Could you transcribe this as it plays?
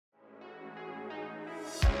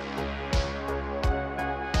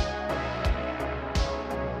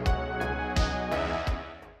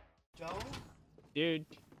Dude.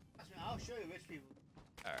 I'll show you rich people.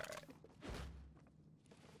 Alright.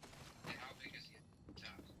 How big is he?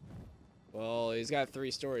 Well, he's got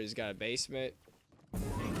 3 stories. He's got a basement.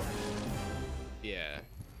 Yeah.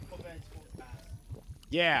 4 beds, 4 baths.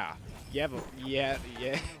 Yeah. You have a... Yeah,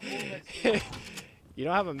 yeah. You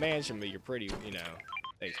don't have a mansion, but you're pretty, you know.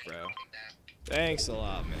 Thanks, bro. Thanks a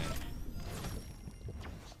lot, man.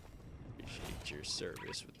 Appreciate your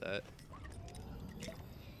service with that.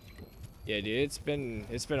 Yeah, dude, it's been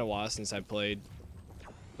a while since I played.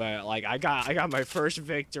 But like I got my first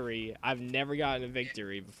victory. I've never gotten a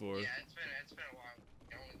victory before. Yeah, it's been a while.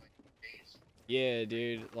 Only like days. Yeah,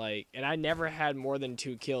 dude, like, and I never had more than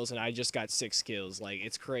 2 kills, and I just got 6 kills. Like,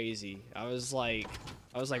 it's crazy. I was like,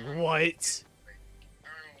 what?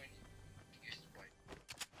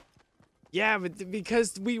 Yeah, but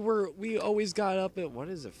because we always got up at, what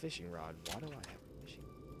is a fishing rod? Why do I have a fishing?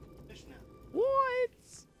 Fish now. What?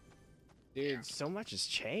 Dude, so much has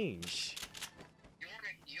changed.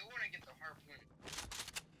 You wanna get the harpoon.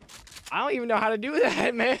 I don't even know how to do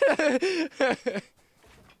that, man.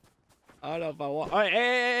 I don't know if I want. All right,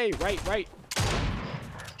 hey, right.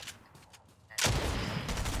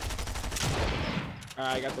 All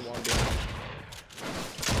right, I got the one down.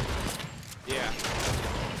 Yeah.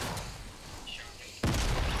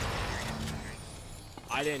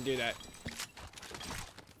 I didn't do that.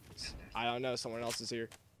 I don't know. Someone else is here.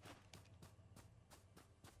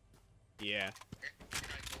 Yeah.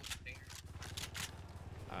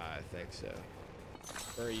 I think so.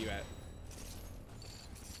 Where are you at?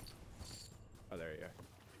 Oh, there you are.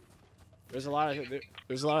 There's a lot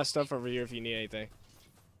of stuff over here if you need anything.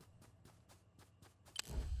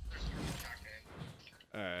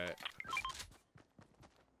 All right.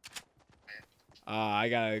 I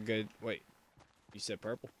got a good. Wait, you said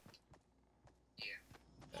purple? Yeah.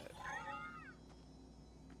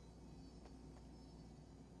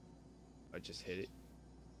 I just hit it.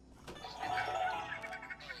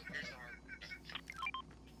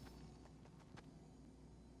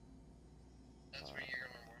 That's where you're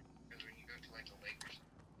gonna work, because when you go to like the lake or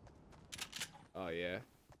something. Oh yeah,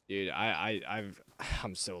 dude.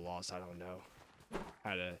 I'm so lost. I don't know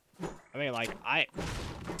how to. I mean, like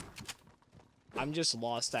I'm just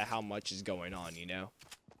lost at how much is going on. You know.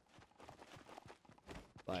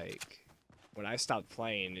 Like when I stopped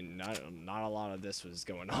playing, and not a lot of this was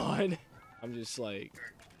going on. I'm just like,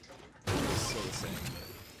 still the same.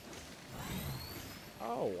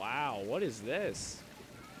 Oh wow, what is this?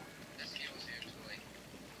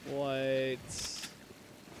 What?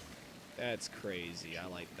 That's crazy. I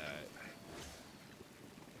like that.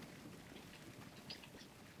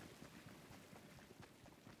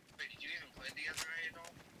 Wait, did you even play the other night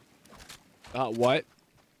at all? What?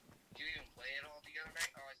 Did you even play it all the other night?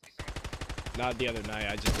 Oh, I see something. Not the other night.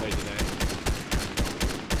 I just played today.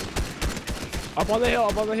 Up on the hill,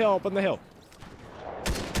 up on the hill, up on the hill.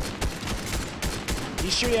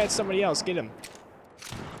 He's shooting at somebody else. Get him.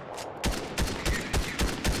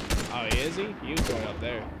 Oh, is he? He was going up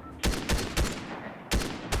there.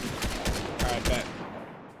 Alright, bet.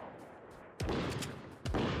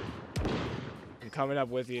 I'm coming up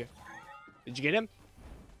with you. Did you get him?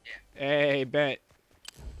 Yeah. Hey, bet.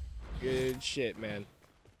 Good shit, man.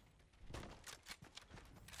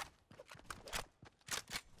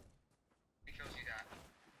 Because you got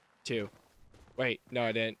 2. Wait, no,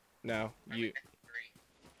 I didn't. No, you. 3.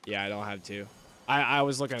 Yeah, I don't have 2. I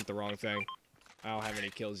was looking at the wrong thing. I don't have any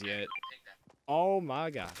kills yet. Take that. Oh my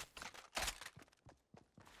god.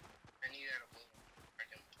 I need that a blue one.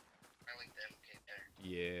 I like the MK there.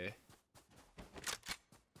 Yeah.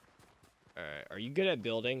 Alright, are you good at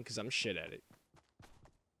building? Because I'm shit at it.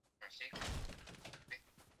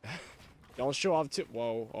 Don't show off too.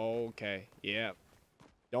 Whoa, okay. Yeah.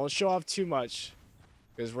 Don't show off too much.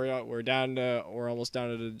 Because we're almost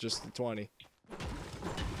down to just the 20.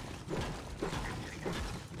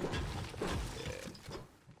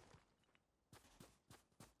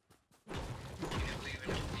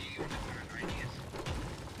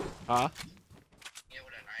 Huh? You know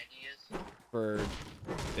what an ID is? For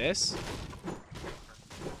this?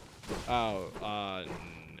 Oh, no.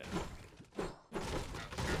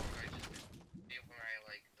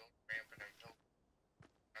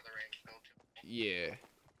 Yeah.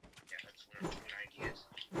 Yeah, that's what an ID is.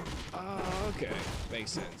 Oh, okay.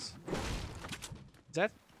 Makes sense. Is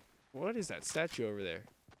that... What is that statue over there?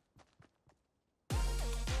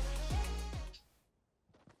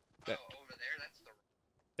 That, over there, that's the...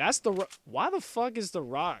 That's the... Why the fuck is the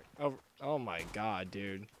Rock... Oh my god,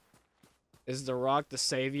 dude. Is the Rock the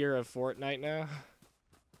savior of Fortnite now?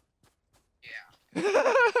 Yeah.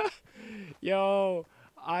 Yo,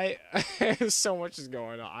 so much is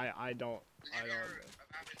going on. I don't.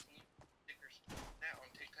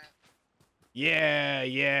 Yeah,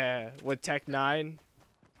 yeah. With Tech 9.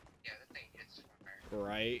 Yeah, that thing hits fire.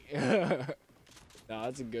 Right. No,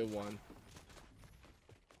 that's a good one.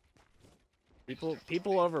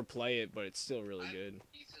 People overplay it, but it's still really good.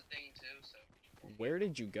 Thing too, so Where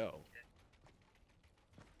did you go?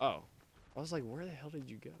 Oh, I was like, where the hell did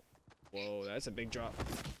you go? Whoa, that's a big drop.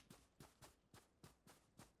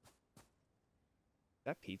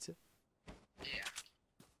 That pizza? Yeah.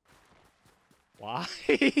 Why?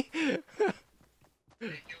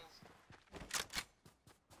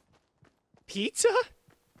 Pizza?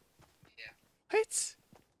 Yeah. What?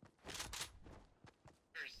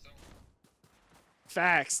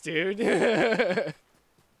 Facts, dude.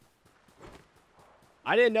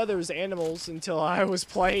 I didn't know there was animals until I was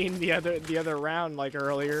playing the other round, like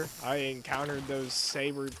earlier. I encountered those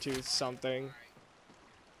saber-tooth something.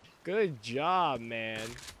 Good job, man.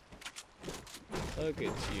 Look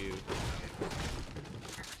at you.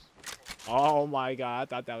 Oh my god, I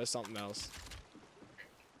thought that was something else.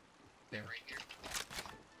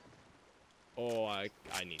 Oh, I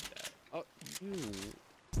need that. Oh, you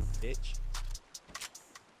bitch.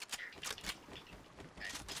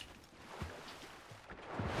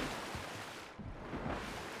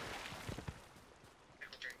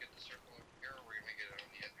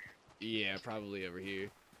 Yeah, probably over here.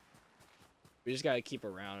 We just gotta keep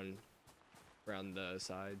around the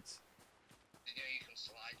sides. You know you can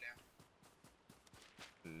slide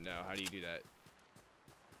now? No, how do you do that?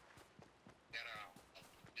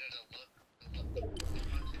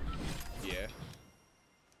 Yeah.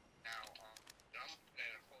 Now, jump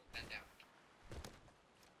and hold that down.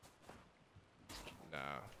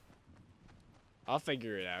 No. I'll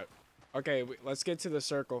figure it out. Okay, let's get to the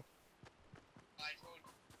circle.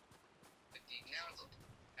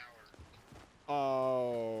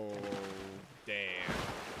 Oh, damn.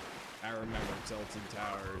 I remember Tilted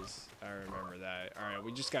Towers. I remember that. Alright,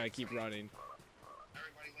 we just gotta keep running.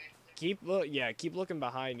 Keep looking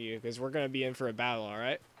behind you, because we're gonna be in for a battle,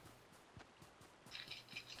 alright?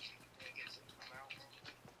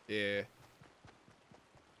 Yeah.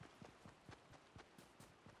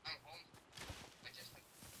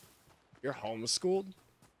 You're homeschooled?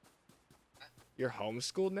 You're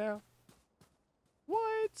homeschooled now?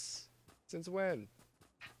 What? Since when?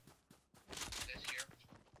 This year.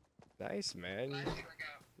 Nice, man. Last year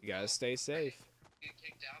You gotta stay safe. Get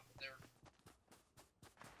kicked out, but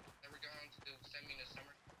they were going to send me to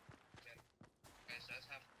summer. Okay, so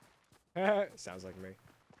that's Sounds like me.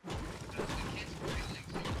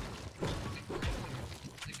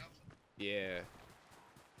 Yeah.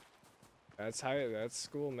 That's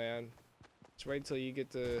school, man. Just wait till you get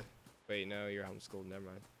to... Wait, no, you're homeschooled. Never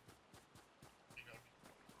mind.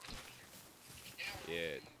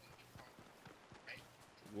 Yeah.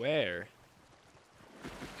 Where?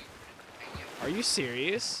 Are you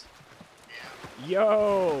serious?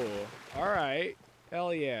 Yo! Alright.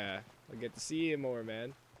 Hell yeah. I'll get to see you more,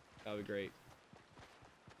 man. That'll be great.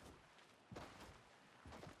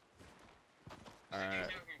 Alright.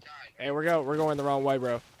 Hey, we're going the wrong way,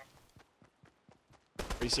 bro.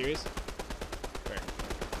 Are you serious? Fair.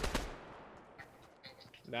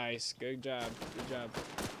 Nice. Good job. Good job.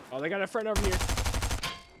 Oh, they got a friend over here.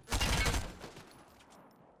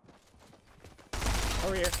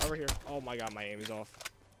 Over here. Over here. Oh my god, my aim is off.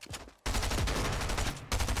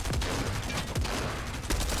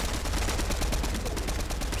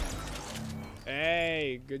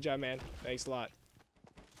 Hey, good job, man. Thanks a lot.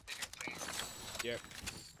 Yep.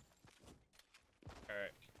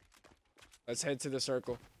 Alright. Let's head to the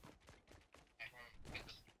circle.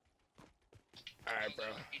 Alright, bro.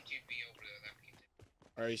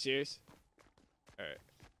 Are you serious? Alright.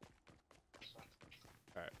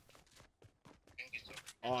 Alright.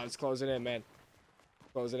 Oh, let's close it in, man.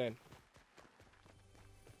 Close it in.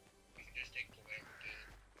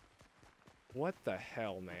 What the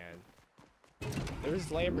hell, man? There's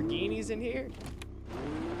Lamborghinis in here?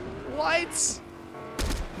 What?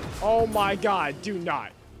 Oh my god, do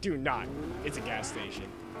not. Do not. It's a gas station.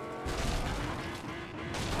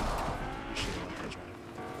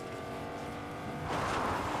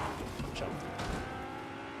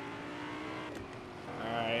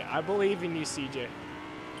 Alright, I believe in you, CJ.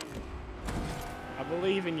 I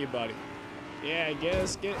believe in you, buddy. Yeah,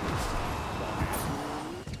 get... Come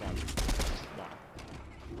on.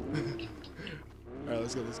 Alright,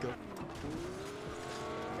 let's go, let's go.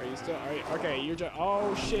 Are you still... Alright, okay, you're just...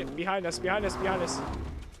 Oh, shit. Behind us, behind us, behind us.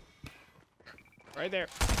 Right there.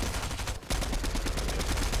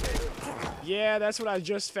 Yeah, that's what I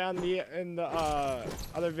just found in the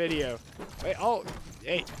other video. Wait, oh,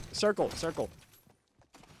 hey, circle.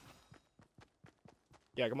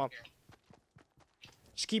 Yeah, come on.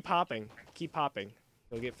 Just keep hopping. Keep hopping.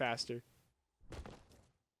 It'll get faster.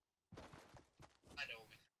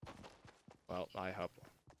 Well, I hop.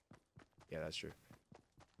 Yeah, that's true.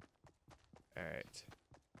 Alright.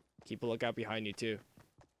 Keep a lookout behind you, too.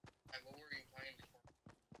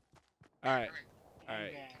 Alright.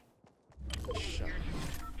 Alright.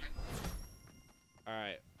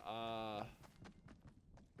 Alright,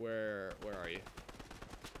 where are you?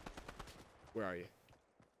 Where are you?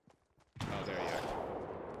 Oh, there you are.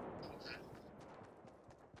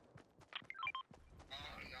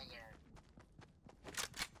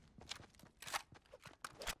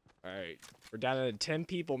 Alright, we're down to 10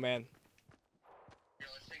 people, man.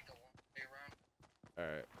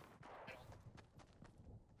 Alright.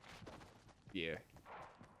 Yeah.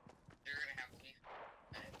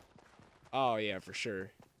 Oh, yeah, for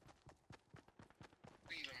sure.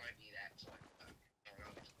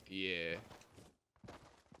 Yeah.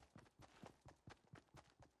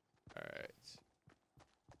 Alright.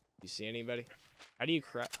 You see anybody? How do you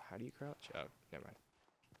crouch? Oh, never mind.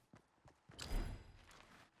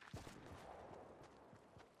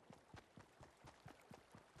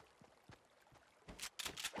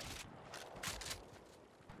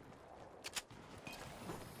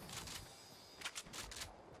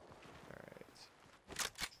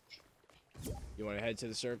 You want to head to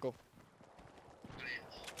the circle?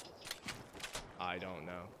 I don't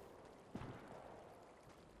know.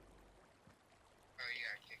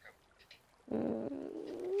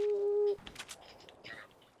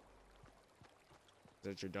 Is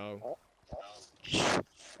that your dog?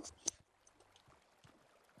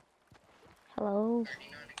 Hello?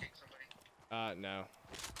 No.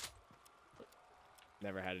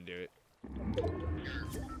 Never had to do it.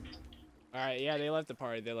 Alright, yeah, they left the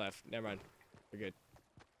party. They left. Never mind. We're good.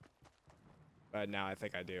 But now I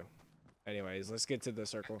think I do. Anyways, let's get to the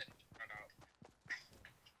circle.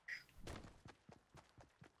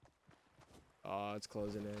 Oh, it's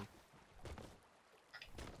closing in.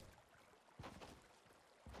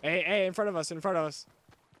 Hey, in front of us,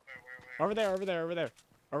 Over there.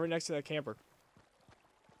 Over next to that camper.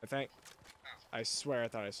 I think. I swear I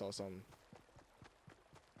thought I saw something.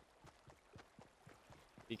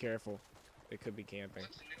 Be careful. It could be camping.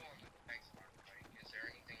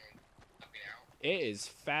 It is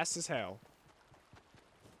fast as hell.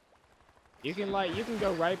 You can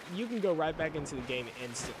go right back into the game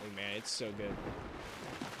instantly, man. It's so good.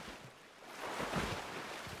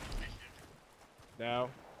 No.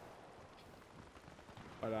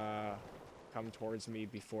 But come towards me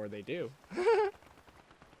before they do.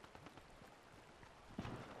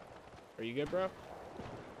 Are you good, bro?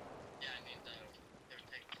 Yeah, I need to.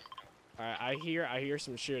 Alright, I hear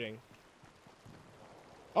some shooting.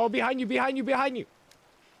 Oh, behind you! Behind you!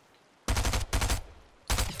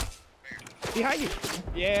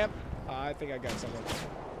 Yep. I think I got someone.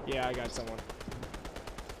 Yeah, I got someone.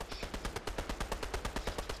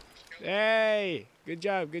 Hey! Good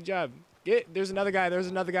job. There's another guy.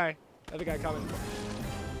 Another guy coming.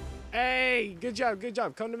 Hey! Good job.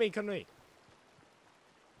 Come to me.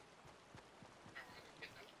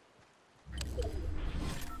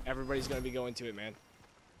 Everybody's gonna be going to it, man.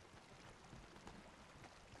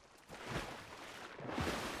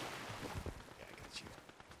 Yeah, I got you.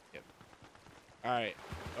 Yep. Alright,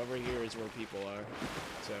 over here is where people are,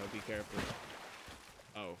 so be careful.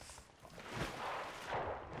 Oh,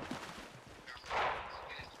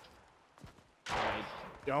 alright,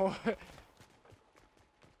 don't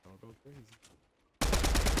go crazy.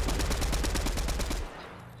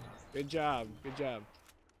 Good job.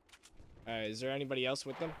 Alright, is there anybody else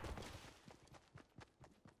with them?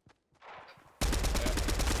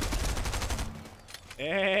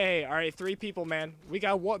 Yeah. Hey, alright, 3 people, man. We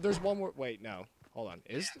got one. There's one more. Wait, no. Hold on.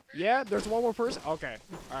 Yeah, there's one more person? Okay.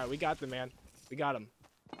 Alright, we got them, man. We got him.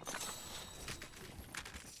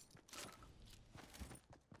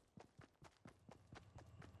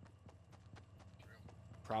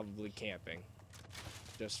 Probably camping.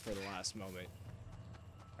 Just for the last moment.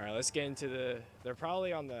 Alright, let's get into the... They're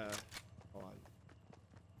probably on the... Hold on.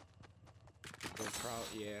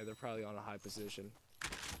 They're probably on a high position.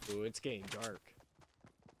 Ooh, it's getting dark.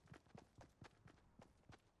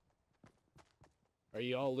 Are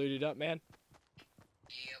you all looted up, man?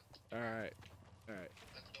 Yep. Alright.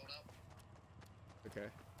 Let's load up. Okay.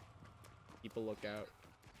 Keep a lookout.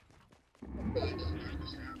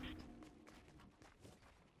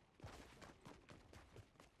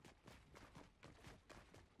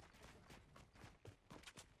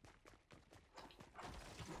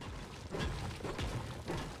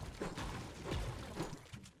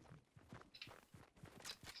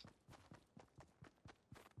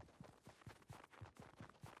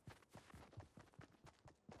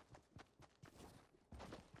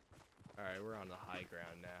 Alright, we're on the high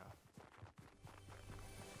ground now.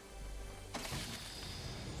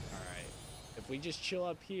 Alright. If we just chill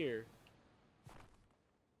up here.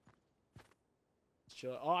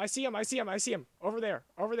 Chill. Oh, I see him. I see him. I see him. Over there.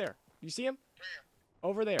 Over there. You see him?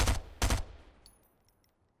 Over there.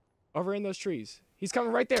 Over in those trees. He's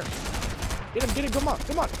coming right there. Get him. Get him. Come on.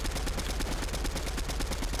 Come on.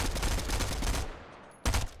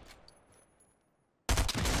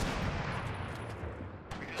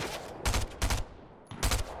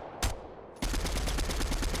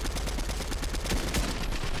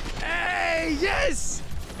 Hey, yes!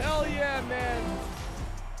 Hell yeah, man.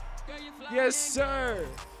 Yes, sir.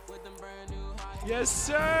 Yes,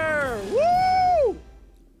 sir. Woo!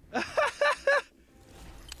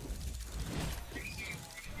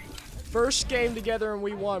 First game together and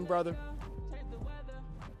we won, brother.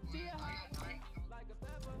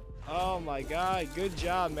 Oh my God, good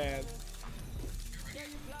job, man.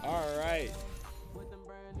 All right.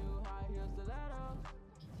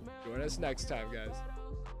 Join us next time, guys.